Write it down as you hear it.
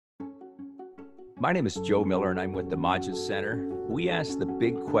My name is Joe Miller, and I'm with the Modges Center. We ask the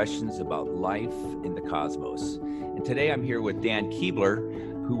big questions about life in the cosmos. And today I'm here with Dan Kuebler,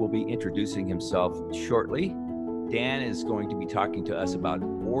 who will be introducing himself shortly. Dan is going to be talking to us about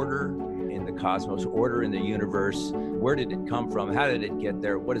order in the cosmos, order in the universe. Where did it come from? How did it get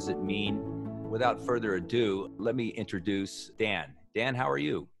there? What does it mean? Without further ado, let me introduce Dan. Dan, how are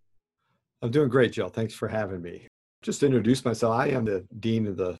you? I'm doing great, Joe. Thanks for having me. Just to introduce myself, I am the Dean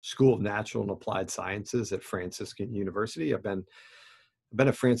of the School of Natural and Applied Sciences at Franciscan University. I've been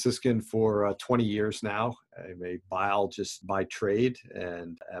a Franciscan for 20 years now. I'm a biologist by trade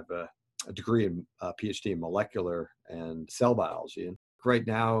and have a degree in PhD in molecular and cell biology. And right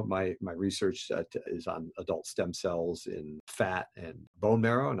now, my research is on adult stem cells in fat and bone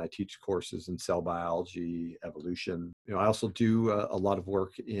marrow, and I teach courses in cell biology, evolution. I also do a lot of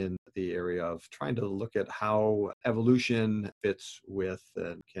work in the area of trying to look at how evolution fits with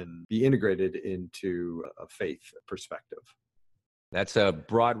and can be integrated into a faith perspective. That's a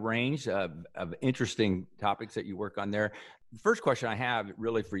broad range of interesting topics that you work on there. The first question I have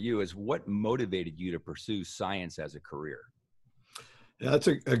really for you is, what motivated you to pursue science as a career? Yeah, that's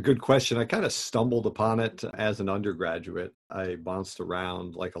a good question. I kind of stumbled upon it as an undergraduate. I bounced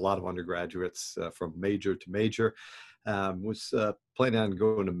around like a lot of undergraduates from major to major. Was planning on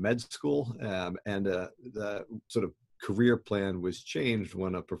going to med school, and the sort of career plan was changed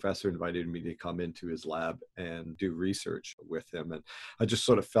when a professor invited me to come into his lab and do research with him. And I just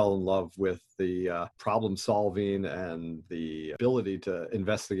sort of fell in love with the problem solving and the ability to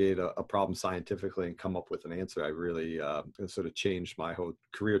investigate a problem scientifically and come up with an answer. I really sort of changed my whole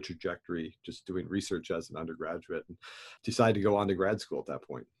career trajectory just doing research as an undergraduate, and decided to go on to grad school at that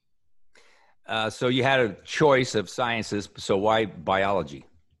point. So you had a choice of sciences, so why biology?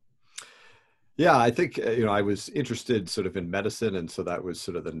 Yeah, I think, I was interested sort of in medicine, and so that was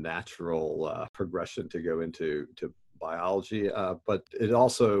sort of the natural progression to go into biology. But it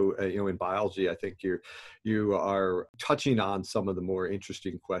also, in biology, I think you are touching on some of the more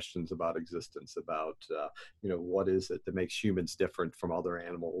interesting questions about existence, about, what is it that makes humans different from other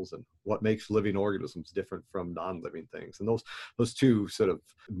animals, and what makes living organisms different from non-living things. And those two sort of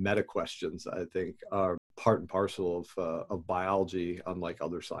meta questions, I think, are part and parcel of biology, unlike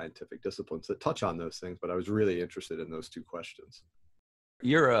other scientific disciplines that touch on those things. But I was really interested in those two questions.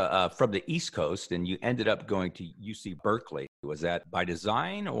 You're from the East Coast, and you ended up going to UC Berkeley. Was that by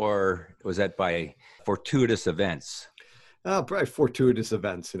design, or was that by fortuitous events? Probably fortuitous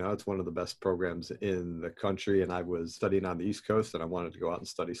events. It's one of the best programs in the country, and I was studying on the East Coast, and I wanted to go out and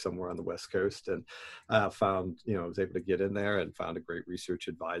study somewhere on the West Coast, and found, I was able to get in there and found a great research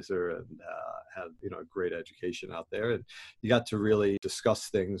advisor, and had, a great education out there. And you got to really discuss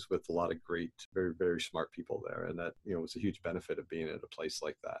things with a lot of great, very, very smart people there. And that, was a huge benefit of being at a place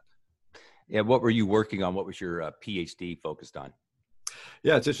like that. Yeah. What were you working on? What was your PhD focused on?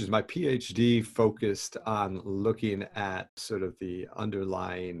 Yeah, it's interesting. My PhD focused on looking at sort of the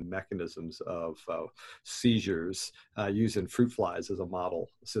underlying mechanisms of seizures using fruit flies as a model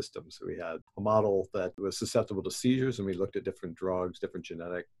system. So we had a model that was susceptible to seizures, and we looked at different drugs, different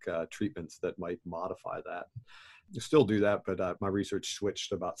genetic treatments that might modify that. You still do that, but my research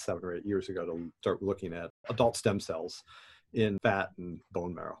switched about 7 or 8 years ago to start looking at adult stem cells in fat and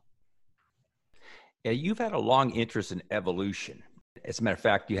bone marrow. Yeah, you've had a long interest in evolution. As a matter of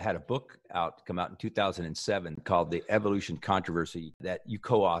fact, you had a book come out in 2007 called The Evolution Controversy that you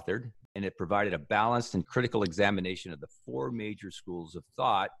co-authored, and it provided a balanced and critical examination of the 4 major schools of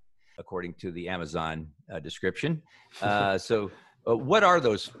thought, according to the Amazon description. So what are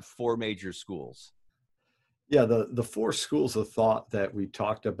those 4 major schools? Yeah, the 4 schools of thought that we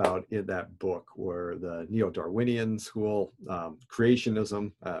talked about in that book were the Neo-Darwinian school,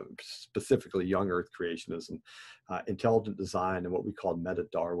 creationism, specifically young Earth creationism, intelligent design, and what we call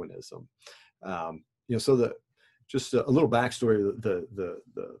meta-Darwinism. So just a little backstory.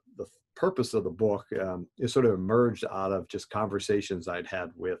 The purpose of the book is sort of emerged out of just conversations I'd had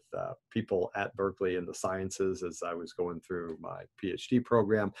with people at Berkeley in the sciences as I was going through my PhD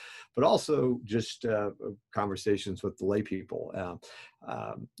program, but also just conversations with the lay people.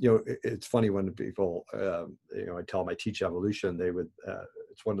 It's funny when people, I tell them I teach evolution, they would,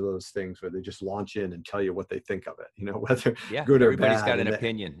 it's one of those things where they just launch in and tell you what they think of it, whether good or bad. Everybody's got an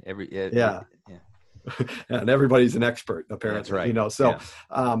opinion. Yeah. And everybody's an expert, apparently. That's right.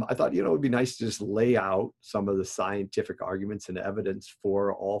 I thought, it would be nice to just lay out some of the scientific arguments and evidence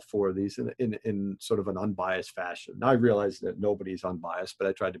for all 4 of these in sort of an unbiased fashion. Now, I realize that nobody's unbiased, but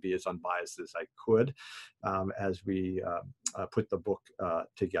I tried to be as unbiased as I could as we put the book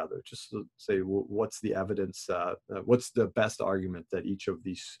together, just to say what's the evidence, what's the best argument that each of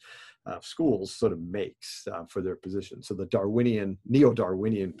these schools sort of makes for their position. So the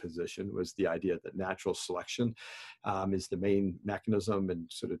neo-Darwinian position was the idea that natural selection is the main mechanism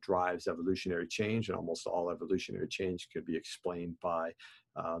and sort of drives evolutionary change, and almost all evolutionary change could be explained by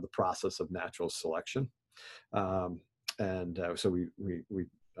the process of natural selection. So we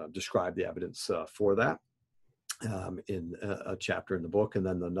describe the evidence for that in a chapter in the book, and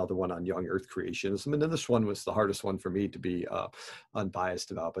then another one on young Earth creationism. And then this one was the hardest one for me to be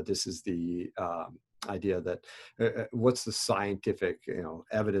unbiased about, but this is the idea that what's the scientific,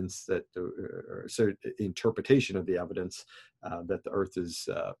 evidence that, or interpretation of the evidence that the Earth is,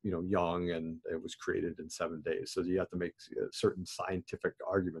 young and it was created in 7 days. So you have to make certain scientific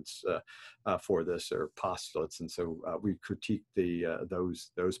arguments for this, or postulates. And so we critique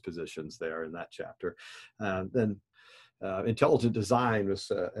those positions there in that chapter. Then intelligent design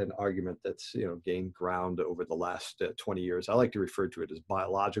was an argument that's gained ground over the last 20 years. I like to refer to it as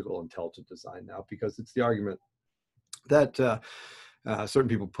biological intelligent design now, because it's the argument that certain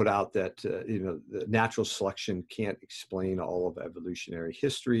people put out that the natural selection can't explain all of evolutionary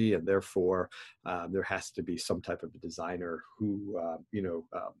history, and therefore there has to be some type of a designer who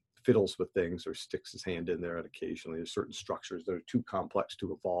fiddles with things or sticks his hand in there, and occasionally there's certain structures that are too complex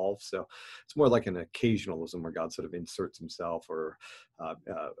to evolve. So it's more like an occasionalism where God sort of inserts himself or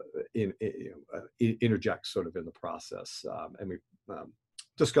interjects sort of in the process. And we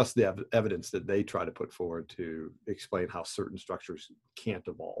discuss the evidence that they try to put forward to explain how certain structures can't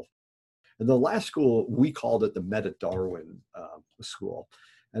evolve. And the last school, we called it the meta-Darwin school.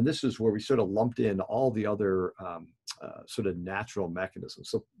 And this is where we sort of lumped in all the other sort of natural mechanisms.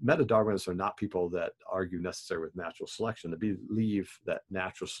 So meta-Darwinists are not people that argue necessarily with natural selection. They believe that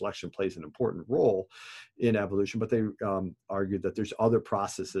natural selection plays an important role in evolution, but they argue that there's other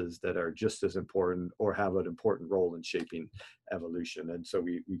processes that are just as important or have an important role in shaping evolution. And so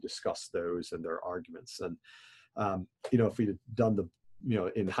we discussed those and their arguments. And, if we'd done the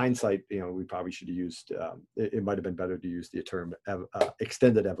in hindsight, we probably should have used, it might have been better to use the term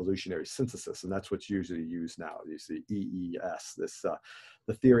extended evolutionary synthesis. And that's what's usually used now. You see EES,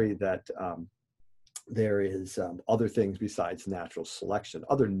 the theory that there is other things besides natural selection,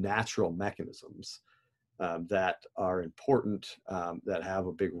 other natural mechanisms that are important, that have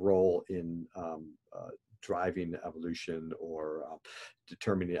a big role in driving evolution or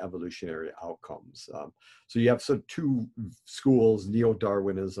determining evolutionary outcomes. So you have sort of two schools,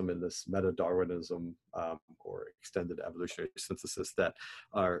 neo-Darwinism and this meta-Darwinism, or extended evolutionary synthesis, that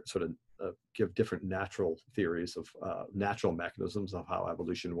are sort of give different natural theories of natural mechanisms of how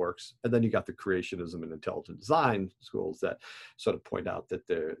evolution works. And then you got the creationism and intelligent design schools that sort of point out that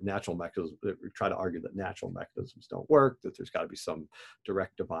the natural mechanisms, try to argue that natural mechanisms don't work, that there's got to be some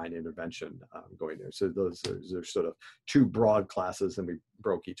direct divine intervention going there. So those are sort of two broad classes, and we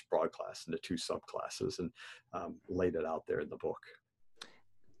broke each broad class into two subclasses and laid it out there in the book.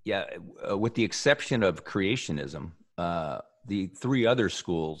 Yeah, with the exception of creationism, the three other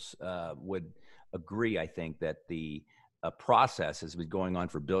schools would agree, I think, that the process has been going on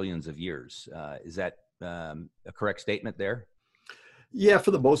for billions of years. Is that a correct statement there? Yeah,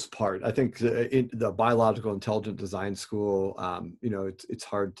 for the most part. I think in the biological intelligent design school, it's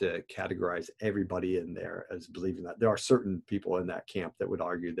hard to categorize everybody in there as believing that. There are certain people in that camp that would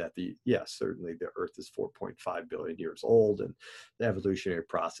argue that certainly the Earth is 4.5 billion years old, and the evolutionary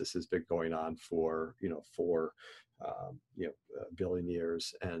process has been going on for 4 billion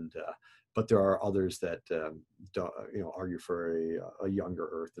years, and but there are others that don't, argue for a younger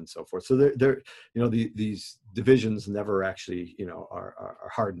Earth and so forth. So these divisions never actually, are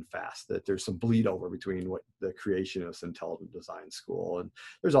hard and fast. That there's some bleed over between what the creationist intelligent design school, and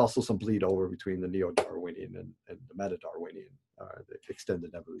there's also some bleed over between the neo-Darwinian and the meta-Darwinian, the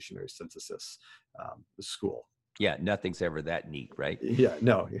extended evolutionary synthesis school. Yeah, nothing's ever that neat, right? Yeah,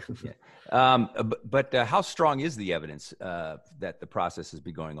 no. Yeah. But how strong is the evidence that the process has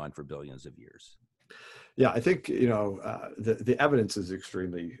been going on for billions of years? Yeah, I think, the evidence is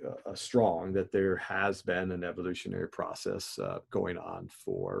extremely strong that there has been an evolutionary process going on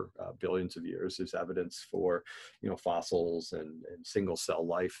for billions of years. There's evidence for, fossils and single cell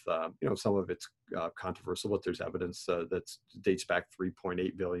life. Some of it's controversial, but there's evidence that dates back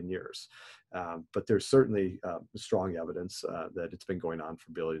 3.8 billion years. But there's certainly strong evidence that it's been going on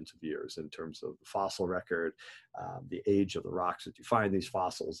for billions of years in terms of the fossil record, the age of the rocks that you find these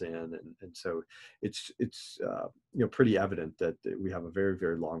fossils in, and so it's pretty evident that we have a very,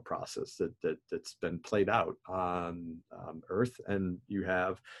 very long process that's been played out on Earth, and you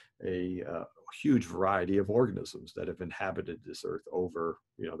have a huge variety of organisms that have inhabited this Earth over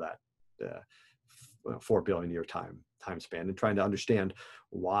that 4 billion year time span, and trying to understand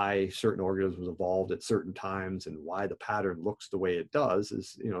why certain organisms evolved at certain times and why the pattern looks the way it does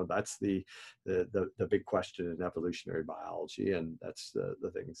is, that's the big question in evolutionary biology, and that's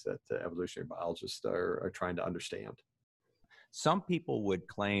the things that the evolutionary biologists are trying to understand. Some people would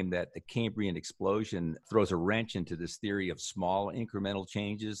claim that the Cambrian explosion throws a wrench into this theory of small incremental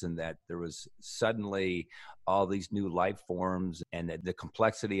changes, and that there was suddenly all these new life forms, and that the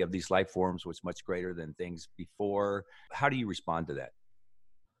complexity of these life forms was much greater than things before. How do you respond to that?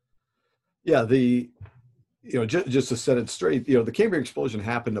 Yeah, just to set it straight, the Cambrian explosion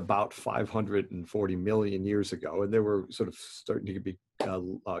happened about 540 million years ago, and there were sort of starting to be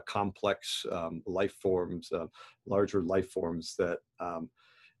complex life forms, larger life forms that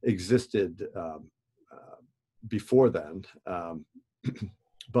existed before then.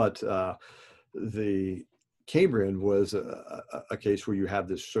 But the Cambrian was a case where you have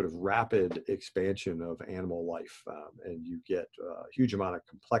this sort of rapid expansion of animal life, and you get a huge amount of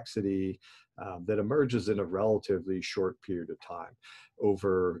complexity that emerges in a relatively short period of time,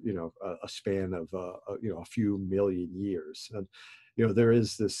 over a span of a few million years. And there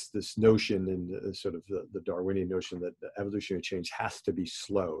is this notion in sort of the Darwinian notion that the evolutionary change has to be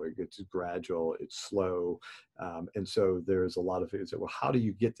slow. It's gradual, it's slow. And so there's a lot of things that, well, how do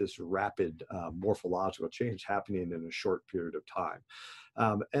you get this rapid morphological change happening in a short period of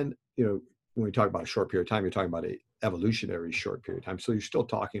time? And when we talk about a short period of time, you're talking about an evolutionary short period of time. So you're still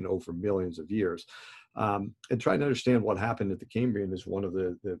talking over millions of years. And trying to understand what happened at the Cambrian is one of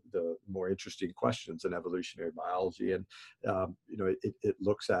the more interesting questions in evolutionary biology. And it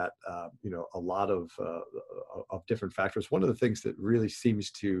looks at a lot of different factors. One of the things that really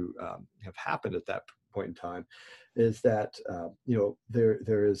seems to have happened at that point in time is that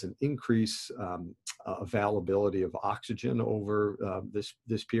there is an increase availability of oxygen over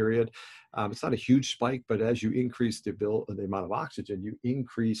this period. It's not a huge spike, but as you increase the amount of oxygen, you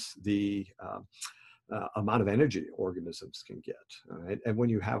increase the amount of energy organisms can get. Right? And when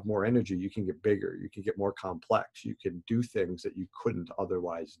you have more energy, you can get bigger, you can get more complex, you can do things that you couldn't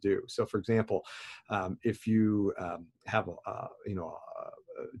otherwise do. So, for example, if you have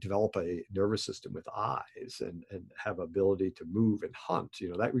develop a nervous system with eyes and have ability to move and hunt,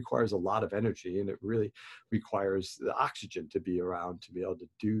 that requires a lot of energy, and it really requires the oxygen to be around to be able to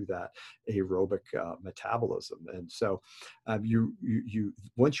do that aerobic metabolism. And so you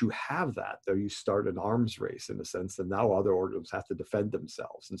once you have that, though, you start an arms race in a sense, and now other organisms have to defend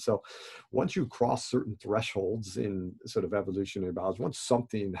themselves. And so once you cross certain thresholds in sort of evolutionary biology, once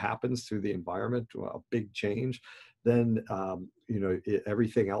something happens through the environment, a big change, then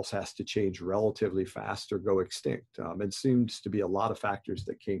everything else has to change relatively fast or go extinct. And seems to be a lot of factors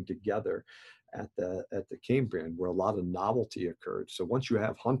that came together at the Cambrian, where a lot of novelty occurred. So once you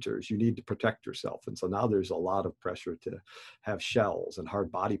have hunters, you need to protect yourself, and so now there's a lot of pressure to have shells and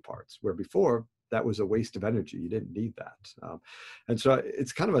hard body parts, where before that was a waste of energy. You didn't need that. And so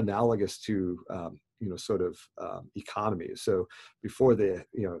it's kind of analogous to economies. So before the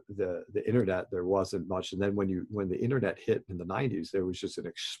internet, there wasn't much, and then when the internet hit in the 90s, there was just an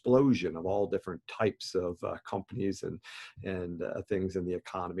explosion of all different types of companies and things in the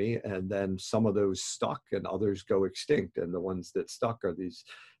economy, and then some of those stuck and others go extinct, and the ones that stuck are these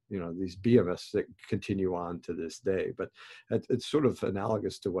behemoths that continue on to this day. But it's sort of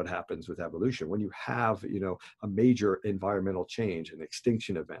analogous to what happens with evolution. When you have, a major environmental change, an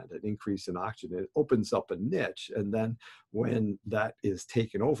extinction event, an increase in oxygen, it opens up a niche. And then when that is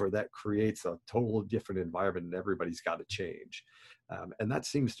taken over, that creates a totally different environment, and everybody's got to change. And that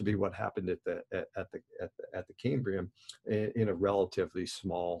seems to be what happened at the Cambrian in a relatively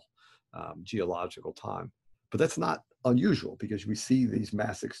small geological time. But that's not unusual, because we see these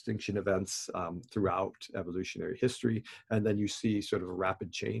mass extinction events throughout evolutionary history, and then you see sort of a rapid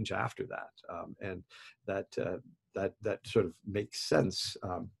change after that, and that sort of makes sense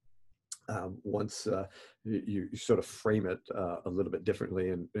once you sort of frame it a little bit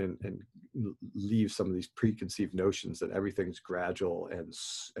differently and leave some of these preconceived notions that everything's gradual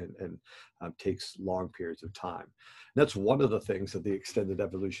and takes long periods of time. And that's one of the things that the extended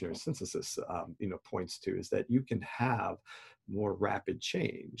evolutionary synthesis points to, is that you can have more rapid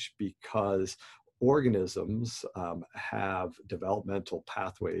change because organisms have developmental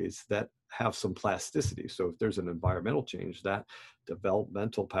pathways that have some plasticity. So if there's an environmental change, that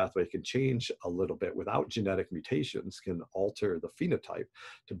developmental pathway can change a little bit without genetic mutations, can alter the phenotype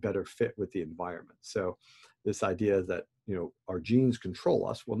to better fit with the environment. So this idea that, our genes control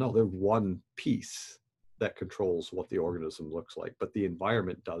us, well, no, they're one piece that controls what the organism looks like, but the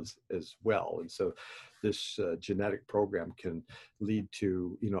environment does as well. And so this genetic program can lead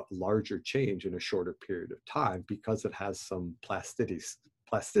to, a larger change in a shorter period of time because it has some plasticity,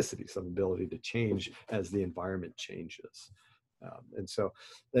 some ability to change as the environment changes. And so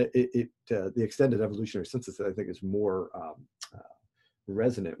the extended evolutionary synthesis, I think, is more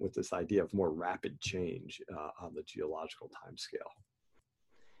resonant with this idea of more rapid change on the geological timescale.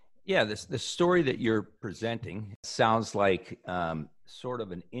 Yeah, the story that you're presenting sounds like sort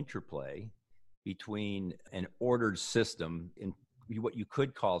of an interplay between an ordered system and what you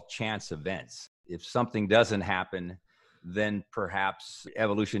could call chance events. If something doesn't happen, then perhaps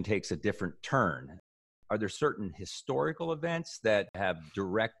evolution takes a different turn. Are there certain historical events that have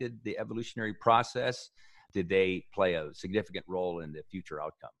directed the evolutionary process? Did they play a significant role in the future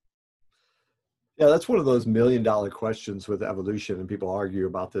outcome? Yeah, that's one of those $1,000,000 questions with evolution, and people argue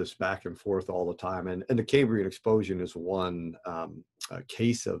about this back and forth all the time. And the Cambrian Explosion is one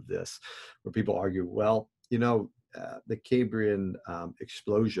case of this, where people argue, well, the Cambrian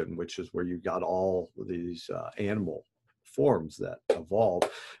Explosion, which is where you got all these animal forms that evolved,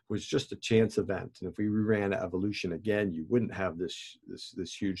 was just a chance event. And if we reran evolution again, you wouldn't have this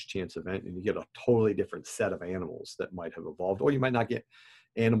huge chance event, and you get a totally different set of animals that might have evolved, or you might not get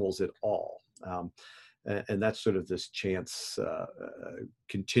animals at all. And that's sort of this chance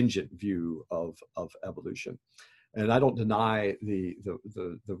contingent view of evolution. And I don't deny the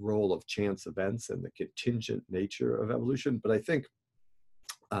role of chance events and the contingent nature of evolution, but I think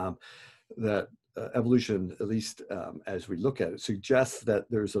that evolution, at least as we look at it, suggests that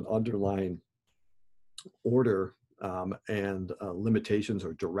there's an underlying order and limitations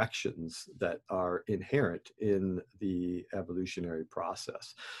or directions that are inherent in the evolutionary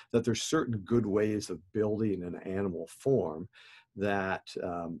process. That there's certain good ways of building an animal form that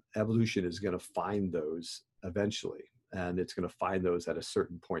evolution is going to find those eventually, and it's going to find those at a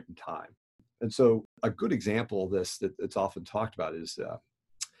certain point in time. And so a good example of this that's often talked about is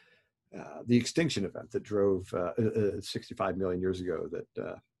the extinction event that drove 65 million years ago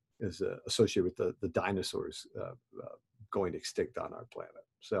that is associated with the dinosaurs going extinct on our planet.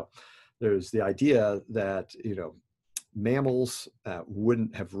 So there's the idea that, mammals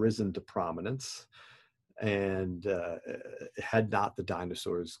wouldn't have risen to prominence and had not the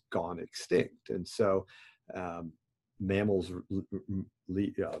dinosaurs gone extinct. And so mammals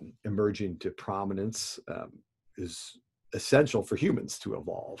emerging to prominence is essential for humans to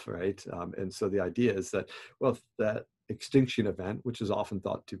evolve, right? And so the idea is that, well, that extinction event, which is often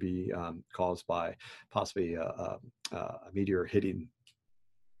thought to be caused by possibly a meteor hitting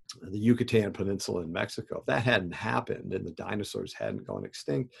the Yucatan Peninsula in Mexico, if that hadn't happened and the dinosaurs hadn't gone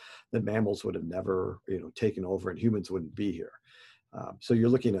extinct, then mammals would have never, taken over and humans wouldn't be here. So you're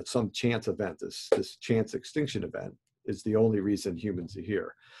looking at some chance event. This chance extinction event is the only reason humans are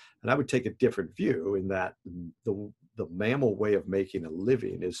here. And I would take a different view in that the mammal way of making a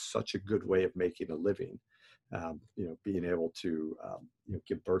living is such a good way of making a living. Being able to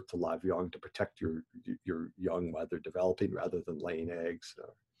give birth to live young to protect your young while they're developing rather than laying eggs.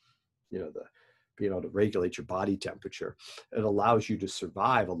 Being able to regulate your body temperature. It allows you to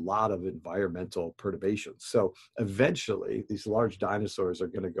survive a lot of environmental perturbations. So eventually these large dinosaurs are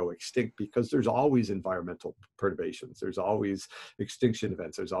going to go extinct because there's always environmental perturbations. There's always extinction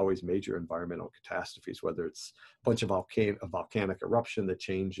events. There's always major environmental catastrophes, whether it's a bunch of volcanic eruption that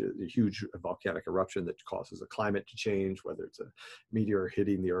changes, a huge volcanic eruption that causes a climate to change, whether it's a meteor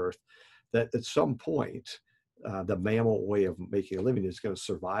hitting the earth, that at some point, the mammal way of making a living is going to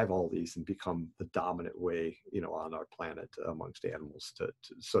survive all these and become the dominant way, on our planet amongst animals to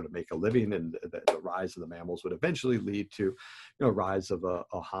sort of make a living. And the rise of the mammals would eventually lead to, rise of a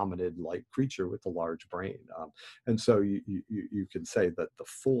hominid-like creature with a large brain. And so you can say that the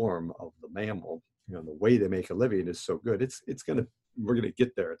form of the mammal, the way they make a living is so good, we're going to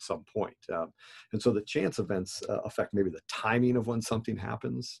get there at some point. And so the chance events affect maybe the timing of when something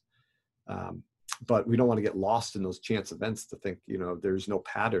happens. But we don't want to get lost in those chance events to think, there's no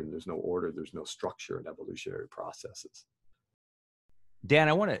pattern, there's no order, there's no structure in evolutionary processes. Dan,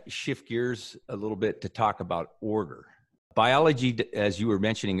 I want to shift gears a little bit to talk about order. Biology, as you were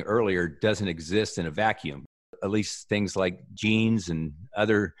mentioning earlier, doesn't exist in a vacuum. At least things like genes and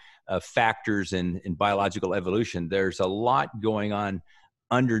other factors in biological evolution. There's a lot going on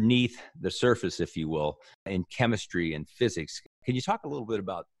underneath the surface, if you will, in chemistry and physics. Can you talk a little bit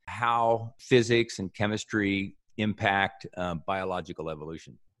about how physics and chemistry impact biological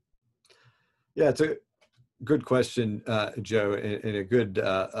evolution? Yeah, it's a good question, Joe, and a good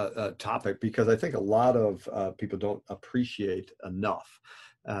topic, because I think a lot of people don't appreciate enough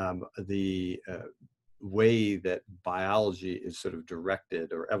the way that biology is sort of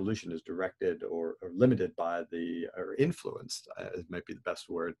directed, or evolution is directed, or limited by or influenced, it might be the best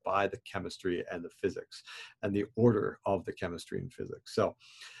word, by the chemistry and the physics and the order of the chemistry and physics. So,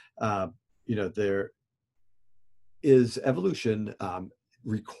 there is evolution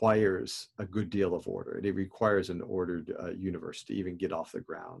requires a good deal of order. It requires an ordered universe to even get off the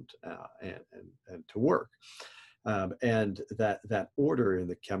ground and to work. And that order in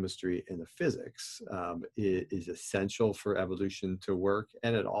the chemistry and the physics is essential for evolution to work,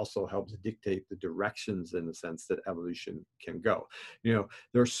 and it also helps dictate the directions in the sense that evolution can go. There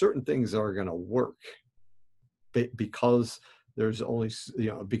are certain things that are going to work because there's only,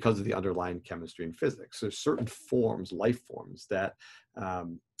 because of the underlying chemistry and physics. There's certain forms, life forms, that are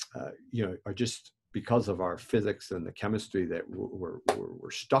just, because of our physics and the chemistry that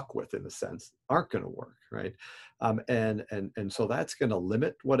we're stuck with, in a sense, aren't going to work, right? And so that's going to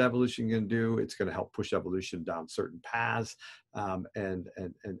limit what evolution can do. It's going to help push evolution down certain paths, and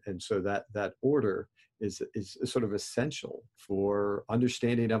so that order is sort of essential for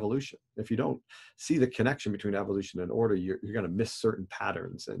understanding evolution. If you don't see the connection between evolution and order, you're going to miss certain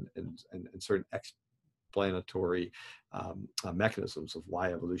patterns and certain explanatory mechanisms of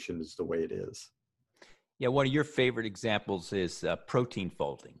why evolution is the way it is. Yeah, one of your favorite examples is protein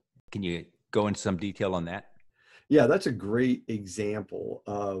folding. Can you go into some detail on that? Yeah, that's a great example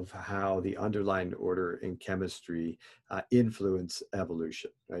of how the underlying order in chemistry influence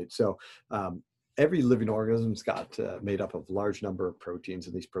evolution, right? So every living organism's got made up of a large number of proteins,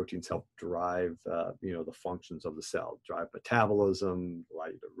 and these proteins help drive, the functions of the cell, drive metabolism, allow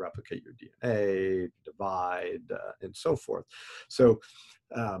you to replicate your DNA, divide, and so forth. So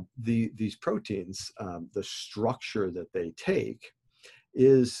these proteins, the structure that they take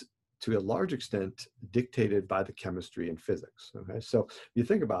is, to a large extent, dictated by the chemistry and physics. Okay, so you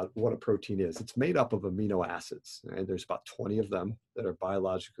think about what a protein is. It's made up of amino acids, and there's about 20 of them that are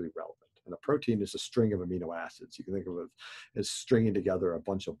biologically relevant. And a protein is a string of amino acids. You can think of it as stringing together a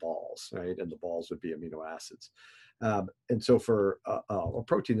bunch of balls, right? And the balls would be amino acids. And so for a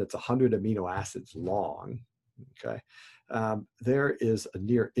protein that's 100 amino acids long, okay, there is a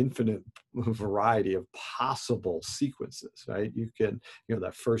near infinite variety of possible sequences, right? You can,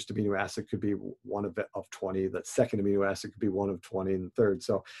 that first amino acid could be one of 20, that second amino acid could be one of 20, and the third.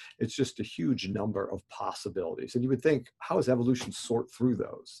 So it's just a huge number of possibilities. And you would think, how does evolution sort through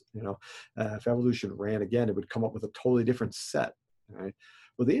those? If evolution ran again, it would come up with a totally different set, right?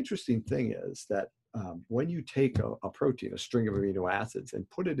 Well, the interesting thing is that when you take a protein, a string of amino acids, and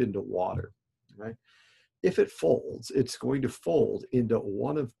put it into water, right? If it folds, it's going to fold into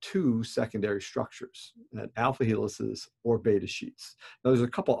one of two secondary structures, alpha helices or beta sheets. Now, there's a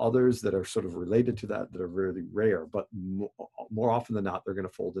couple others that are sort of related to that are really rare, but more often than not, they're going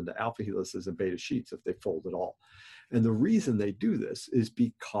to fold into alpha helices and beta sheets if they fold at all. And the reason they do this is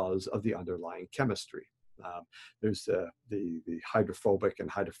because of the underlying chemistry. There's the hydrophobic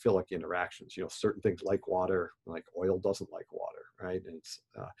and hydrophilic interactions. Certain things like water, like oil doesn't like water, right? And it's,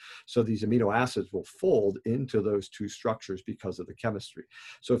 so these amino acids will fold into those two structures because of the chemistry.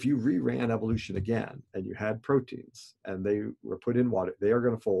 So if you reran evolution again and you had proteins and they were put in water, they are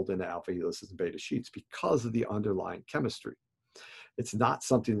going to fold into alpha helices and beta sheets because of the underlying chemistry. It's not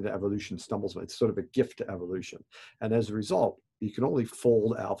something that evolution stumbles with. It's sort of a gift to evolution. And as a result, you can only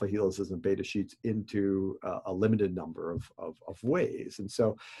fold alpha helices and beta sheets into a limited number of ways. And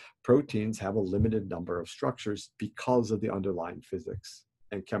so proteins have a limited number of structures because of the underlying physics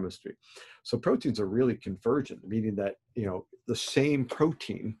and chemistry. So proteins are really convergent, meaning that, the same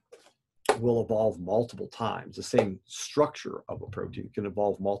protein will evolve multiple times. The same structure of a protein can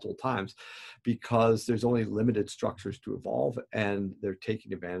evolve multiple times because there's only limited structures to evolve, and they're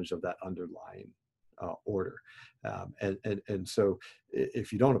taking advantage of that underlying order. And so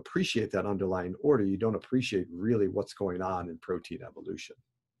if you don't appreciate that underlying order, you don't appreciate really what's going on in protein evolution.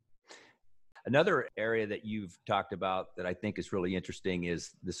 Another area that you've talked about that I think is really interesting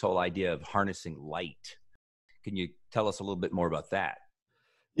is this whole idea of harnessing light. Can you tell us a little bit more about that?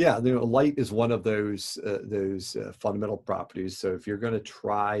 Yeah, light is one of those fundamental properties. So if you're going to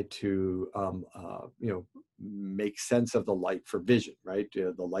try to make sense of the light for vision, right?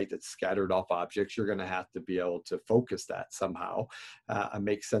 The light that's scattered off objects, you're going to have to be able to focus that somehow and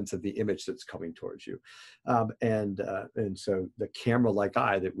make sense of the image that's coming towards you. And so the camera-like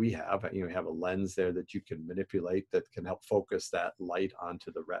eye that we have, have a lens there that you can manipulate that can help focus that light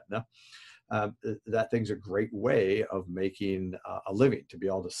onto the retina. That thing's a great way of making a living, to be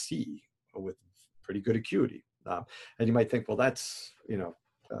able to see with pretty good acuity. And you might think, well, that's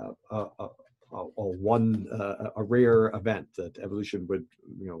a rare event that evolution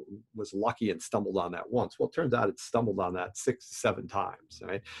was lucky and stumbled on that once. Well, it turns out it stumbled on that 6 to 7 times.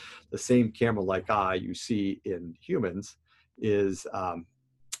 Right, the same camera-like eye you see in humans is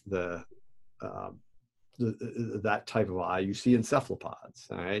the that type of eye you see in cephalopods.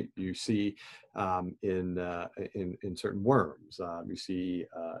 Right, you see in certain worms. You see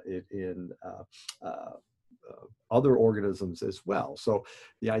it in other organisms as well. So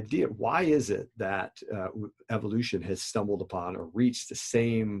the idea, why is it that evolution has stumbled upon or reached the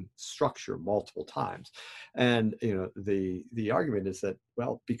same structure multiple times? And the argument is that,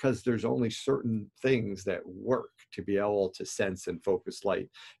 well, because there's only certain things that work to be able to sense and focus light.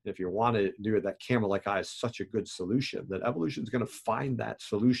 And if you want to do it, that camera-like eye is such a good solution that evolution is going to find that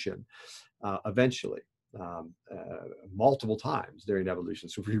solution eventually, multiple times during evolution.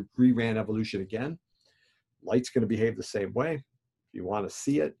 So if we reran evolution again, light's going to behave the same way. If you want to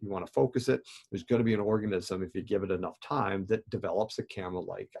see it, you want to focus it, there's going to be an organism, if you give it enough time, that develops a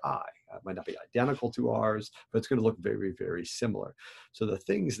camera-like eye. It might not be identical to ours, but it's going to look very, very similar. So the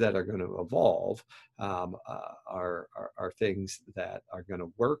things that are going to evolve are things that are going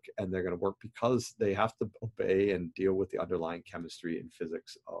to work, and they're going to work because they have to obey and deal with the underlying chemistry and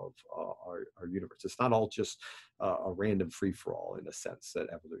physics of our universe. It's not all just a random free-for-all in a sense, that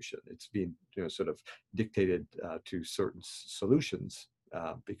evolution. It's being sort of dictated to certain solutions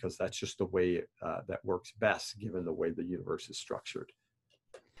because that's just the way that works best given the way the universe is structured.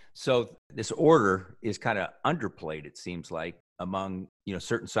 So this order is kind of underplayed, it seems like, among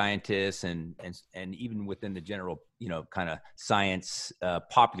certain scientists and even within the general kind of science,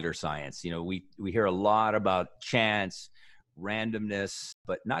 popular science. We hear a lot about chance, randomness,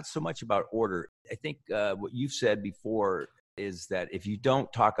 but not so much about order. I think what you've said before is that if you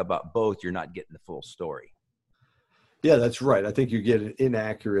don't talk about both, you're not getting the full story. Yeah, that's right. I think you get an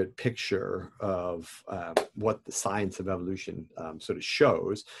inaccurate picture of what the science of evolution sort of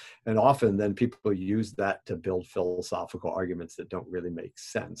shows. And often then people use that to build philosophical arguments that don't really make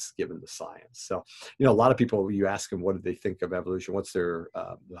sense given the science. So, a lot of people, you ask them, what do they think of evolution? What's their,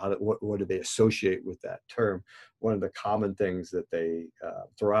 what do they associate with that term? One of the common things that they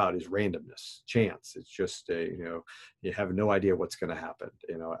throw out is randomness, chance. It's just, you have no idea what's going to happen,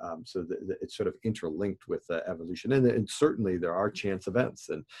 so it's sort of interlinked with evolution. And certainly there are chance events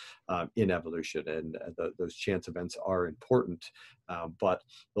in evolution, and those chance events are important. But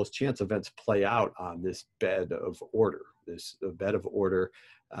those chance events play out on this bed of order,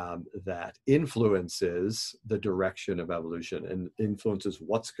 that influences the direction of evolution and influences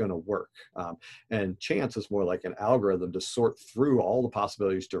what's going to work. And chance is more like an algorithm to sort through all the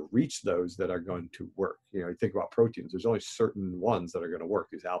possibilities to reach those that are going to work. You think about proteins, there's only certain ones that are going to work.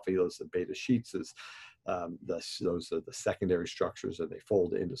 These alpha helicals and beta sheets, those are the secondary structures, and they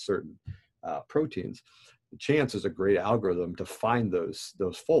fold into certain proteins. Chance is a great algorithm to find those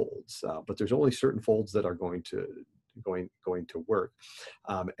folds, but there's only certain folds that are going to work,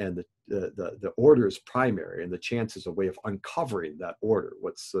 and the order is primary, and the chance is a way of uncovering that order,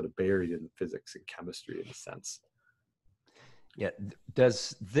 what's sort of buried in physics and chemistry in a sense. Yeah.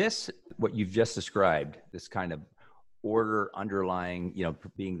 Does this, what you've just described, this kind of order underlying,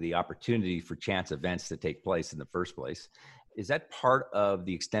 being the opportunity for chance events to take place in the first place, is that part of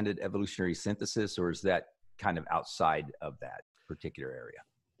the extended evolutionary synthesis, or is that kind of outside of that particular area?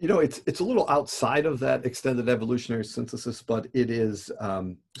 It's a little outside of that extended evolutionary synthesis, but it is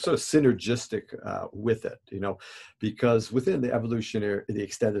sort of synergistic with it, because within the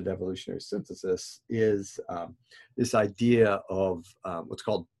extended evolutionary synthesis is this idea of what's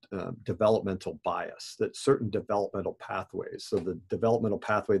called developmental bias, that certain developmental pathways, so the developmental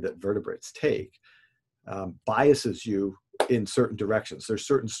pathway that vertebrates take biases you in certain directions. There's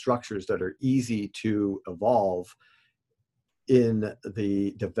certain structures that are easy to evolve in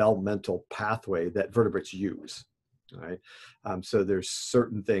the developmental pathway that vertebrates use. right? So there's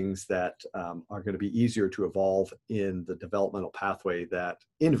certain things that are going to be easier to evolve in the developmental pathway that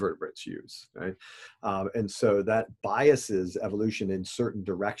invertebrates use, right? And so that biases evolution in certain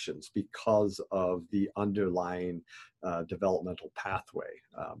directions because of the underlying developmental pathway.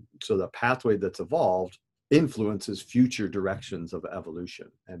 So the pathway that's evolved influences future directions of evolution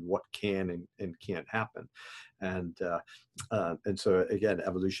and what can and can't happen. And so again,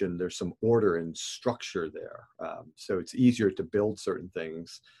 evolution, there's some order and structure there. So it's easier to build certain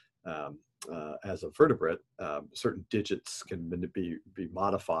things as a vertebrate. Certain digits can be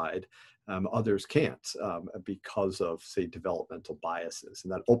modified. Others can't because of, say, developmental biases.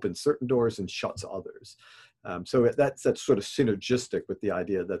 And that opens certain doors and shuts others. So that's sort of synergistic with the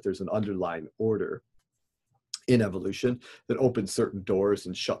idea that there's an underlying order in evolution that opens certain doors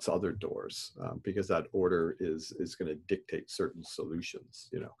and shuts other doors, because that order is going to dictate certain solutions,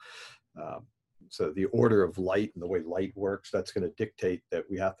 so the order of light and the way light works, that's going to dictate that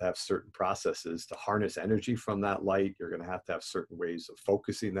we have to have certain processes to harness energy from that light. You're going to have certain ways of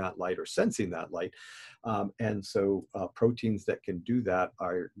focusing that light or sensing that light. And so proteins that can do that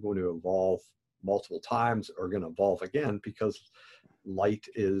are going to evolve multiple times, or going to evolve again, because light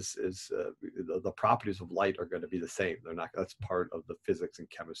the properties of light are going to be the same. They're not. That's part of the physics and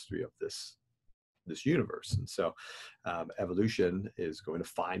chemistry of this universe. And so evolution is going to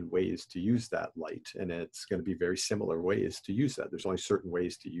find ways to use that light, and it's going to be very similar ways to use that. There's only certain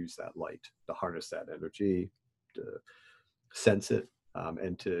ways to use that light, to harness that energy, to sense it,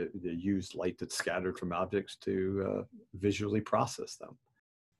 and to use light that's scattered from objects to visually process them.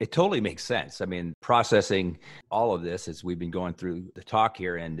 It totally makes sense. I mean, processing all of this as we've been going through the talk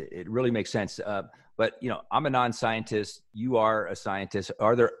here, and it really makes sense. But, I'm a non-scientist. You are a scientist.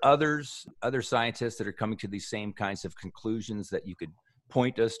 Are there other scientists that are coming to these same kinds of conclusions that you could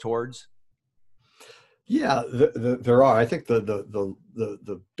point us towards? Yeah, there are. I think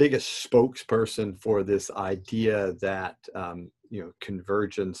the biggest spokesperson for this idea that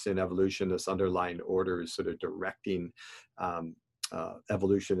convergence in evolution, this underlying order, is sort of directing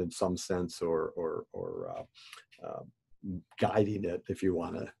evolution in some sense, or guiding it, if you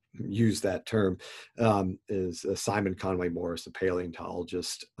want to use that term, is Simon Conway Morris, a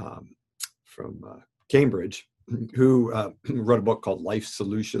paleontologist from Cambridge, who wrote a book called Life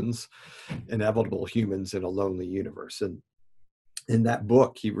Solutions: Inevitable Humans in a Lonely Universe. And in that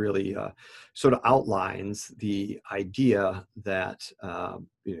book, he really sort of outlines the idea that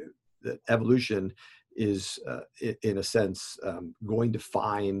that evolution is, in a sense, going to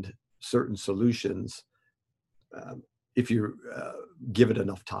find certain solutions if you give it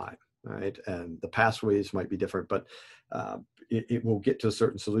enough time, right? And the pathways might be different, but it will get to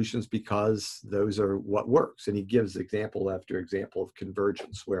certain solutions because those are what works. And he gives example after example of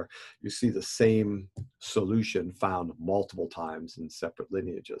convergence, where you see the same solution found multiple times in separate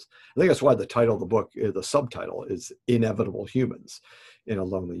lineages. I think that's why the title of the book, the subtitle, is Inevitable Humans in a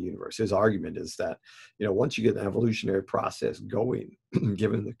Lonely Universe. His argument is that, once you get an evolutionary process going,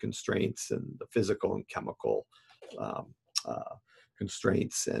 given the constraints and the physical and chemical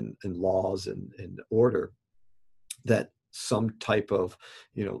constraints and laws and order, that some type of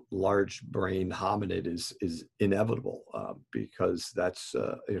large brain hominid is inevitable, because that's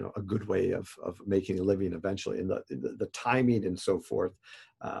a good way of making a living eventually. And the timing and so forth,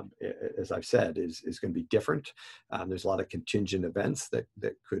 as I've said, is going to be different. There's a lot of contingent events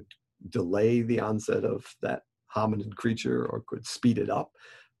that could delay the onset of that hominid creature or could speed it up,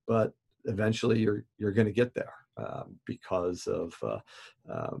 but eventually you're going to get there, because of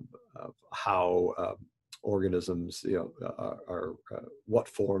how organisms, are what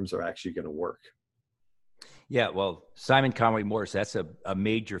forms are actually going to work. Yeah, well, Simon Conway Morris, that's a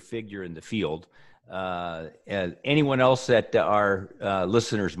major figure in the field. Anyone else that our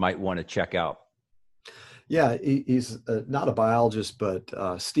listeners might want to check out? Yeah, he's not a biologist,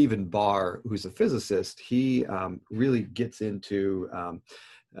 but Stephen Barr, who's a physicist, he really gets into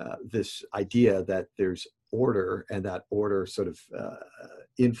this idea that there's order, and that order sort of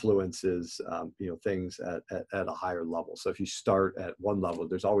influences things at a higher level. So if you start at one level,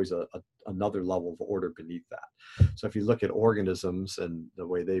 there's always another level of order beneath that. So if you look at organisms and the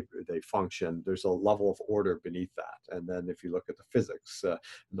way they function, there's a level of order beneath that. And then if you look at the physics and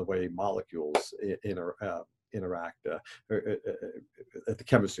the way molecules interact, at the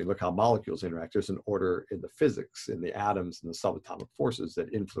chemistry, look how molecules interact. There's an order in the physics, in the atoms and the subatomic forces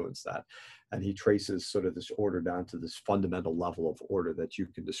that influence that. And he traces sort of this order down to this fundamental level of order that you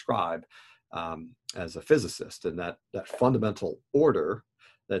can describe as a physicist. And that fundamental order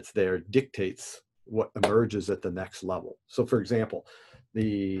that's there dictates what emerges at the next level. So for example,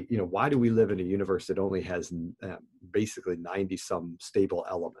 why do we live in a universe that only has basically 90 some stable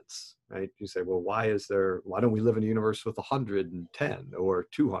elements, right? You say, well, why don't we live in a universe with 110 or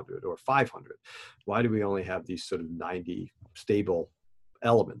 200 or 500? Why do we only have these sort of 90 stable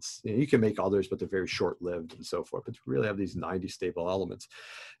elements? You can make others, but they're very short-lived and so forth, but to really have these 90 stable elements.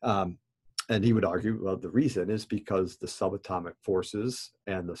 And he would argue, well, the reason is because the subatomic forces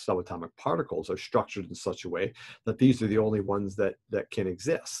and the subatomic particles are structured in such a way that these are the only ones that can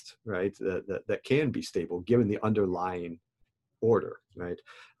exist, right? That can be stable given the underlying order, right?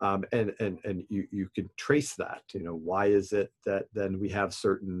 And you can trace that. Why is it that then we have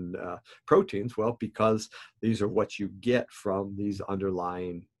certain proteins? Well, because these are what you get from these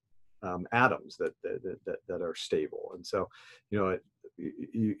underlying atoms that are stable. And so,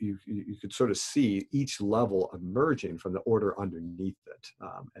 you could sort of see each level emerging from the order underneath it,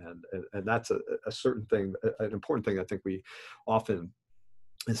 and that's a certain thing, an important thing I think we often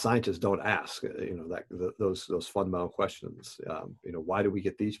as scientists don't ask. Those fundamental questions. Why do we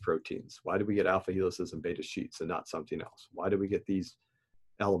get these proteins? Why do we get alpha helices and beta sheets and not something else? Why do we get these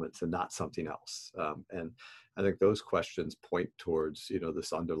elements and not something else? And I think those questions point towards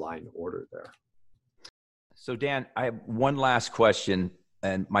this underlying order there. So Dan, I have one last question,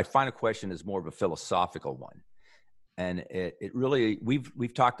 and my final question is more of a philosophical one. And it really,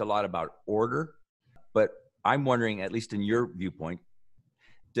 we've talked a lot about order, but I'm wondering, at least in your viewpoint,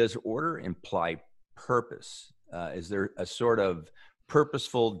 does order imply purpose? Is there a sort of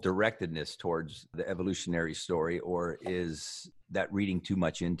purposeful directedness towards the evolutionary story, or is that reading too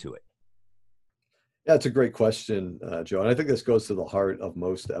much into it? Yeah, it's a great question, Joe. And I think this goes to the heart of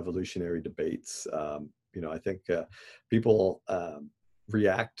most evolutionary debates. I think people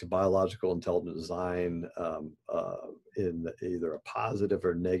react to biological intelligent design in either a positive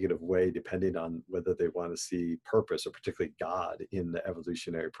or negative way, depending on whether they want to see purpose or particularly God in the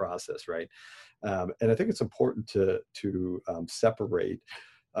evolutionary process, right? And I think it's important to separate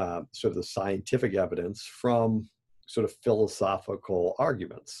sort of the scientific evidence from sort of philosophical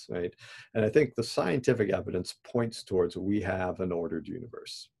arguments, right? And I think the scientific evidence points towards we have an ordered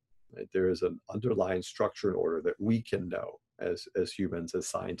universe. Right? There is an underlying structure and order that we can know as humans, as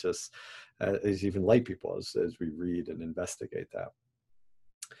scientists, as even lay people, as we read and investigate that.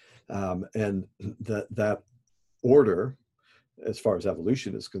 And that order, as far as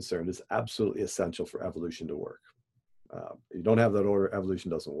evolution is concerned, is absolutely essential for evolution to work. You don't have that order,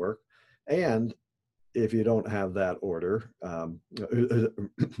 evolution doesn't work. And if you don't have that order,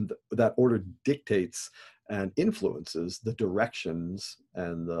 that order dictates and influences the directions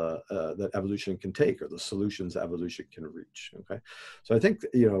and that evolution can take, or the solutions evolution can reach. Okay, so I think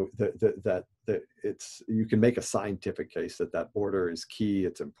that it's, you can make a scientific case that order is key,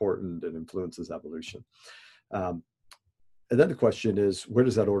 it's important, and influences evolution. And then the question is, where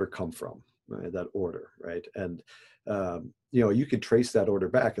does that order come from? Right? That order, right? And you can trace that order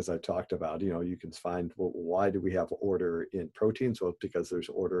back, as I talked about. You can find, well, why do we have order in proteins? Well, because there's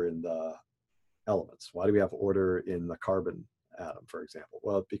order in the elements. Why do we have order in the carbon atom, for example?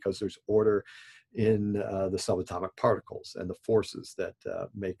 Well, because there's order in the subatomic particles and the forces that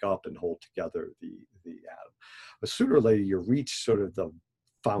make up and hold together the atom. But sooner or later, you reach sort of the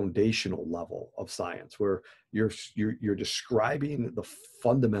foundational level of science, where you're describing the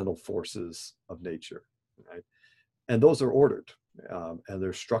fundamental forces of nature, right? And those are ordered, and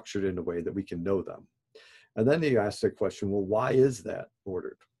they're structured in a way that we can know them. And then you ask the question, well, why is that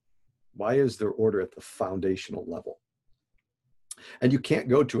ordered? Why is there order at the foundational level? And you can't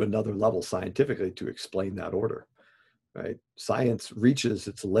go to another level scientifically to explain that order, right? Science reaches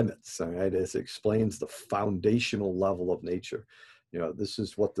its limits, right, as it explains the foundational level of nature. This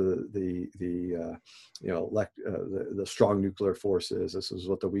is what the strong nuclear force is. This is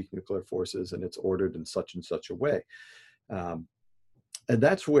what the weak nuclear force is, and it's ordered in such and such a way. And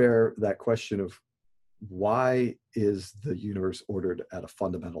that's where that question of why is the universe ordered at a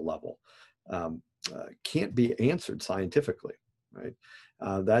fundamental level can't be answered scientifically, right?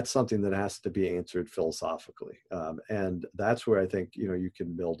 That's something that has to be answered philosophically. And that's where I think, you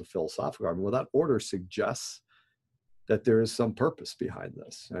can build a philosophical argument. Well, that order suggests that there is some purpose behind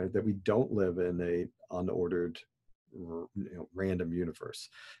this, right? That we don't live in a unordered, random universe.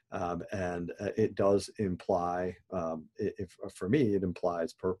 And it does imply, for me, it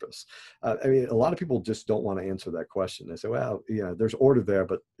implies purpose. I mean, a lot of people just don't want to answer that question. They say, well, there's order there,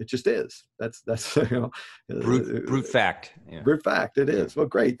 but it just is. That's brute fact. Yeah. Brute fact, it is. Well,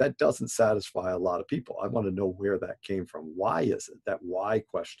 great. That doesn't satisfy a lot of people. I want to know where that came from. Why is it? That why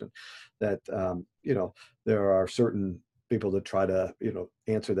question that, there are certain people that try to,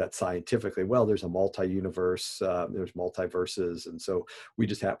 answer that scientifically. Well, there's a multi-universe, there's multiverses, and so we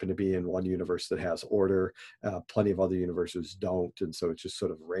just happen to be in one universe that has order. Plenty of other universes don't, and so it's just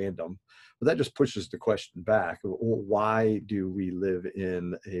sort of random. But that just pushes the question back: well, why do we live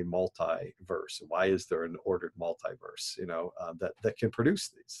in a multiverse? Why is there an ordered multiverse? That can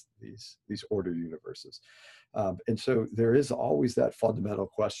produce these ordered universes. And so there is always that fundamental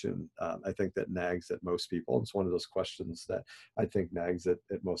question, I think, that nags at most people. It's one of those questions that I think nags at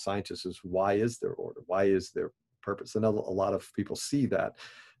most scientists is, why is there order? Why is there purpose? And a lot of people see that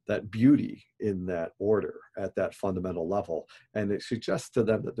beauty in that order at that fundamental level. And it suggests to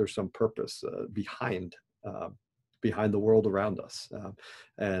them that there's some purpose behind the world around us.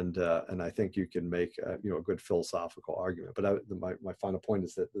 And I think you can make a good philosophical argument. But my final point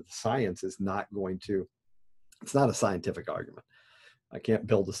is that the science is not it's not a scientific argument. I can't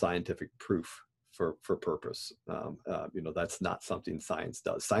build a scientific proof for purpose. That's not something science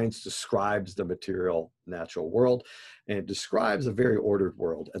does. Science describes the material natural world, and it describes a very ordered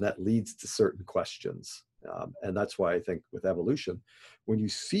world, and that leads to certain questions. And that's why I think with evolution, when you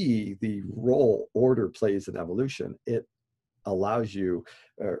see the role order plays in evolution, it allows you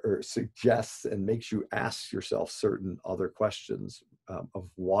or suggests and makes you ask yourself certain other questions of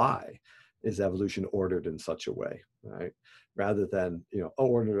why is evolution ordered in such a way, right? Rather than,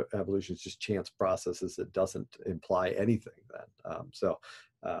 ordered evolution is just chance processes. It doesn't imply anything then. So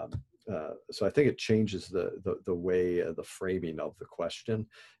I think it changes the way, the framing of the question.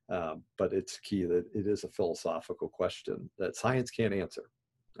 But it's key that it is a philosophical question that science can't answer.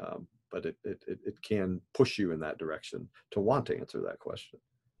 But it can push you in that direction to want to answer that question.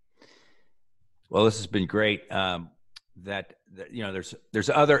 Well, this has been great. There's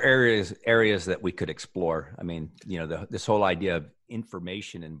other areas that we could explore. I mean, this whole idea of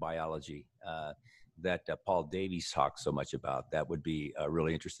information in biology that Paul Davies talks so much about, that would be a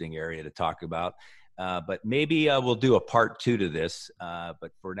really interesting area to talk about. But maybe we'll do a part 2 to this.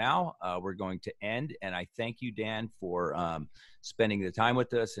 But for now, we're going to end. And I thank you, Dan, for spending the time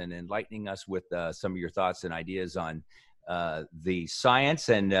with us and enlightening us with some of your thoughts and ideas on the science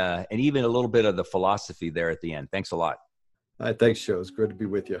and even a little bit of the philosophy there at the end. Thanks a lot. All right, thanks, Joe. It's good to be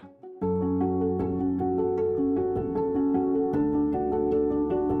with you.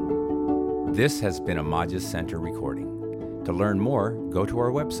 This has been a Majas Center recording. To learn more, go to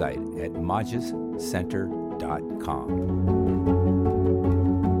our website at majascenter.com.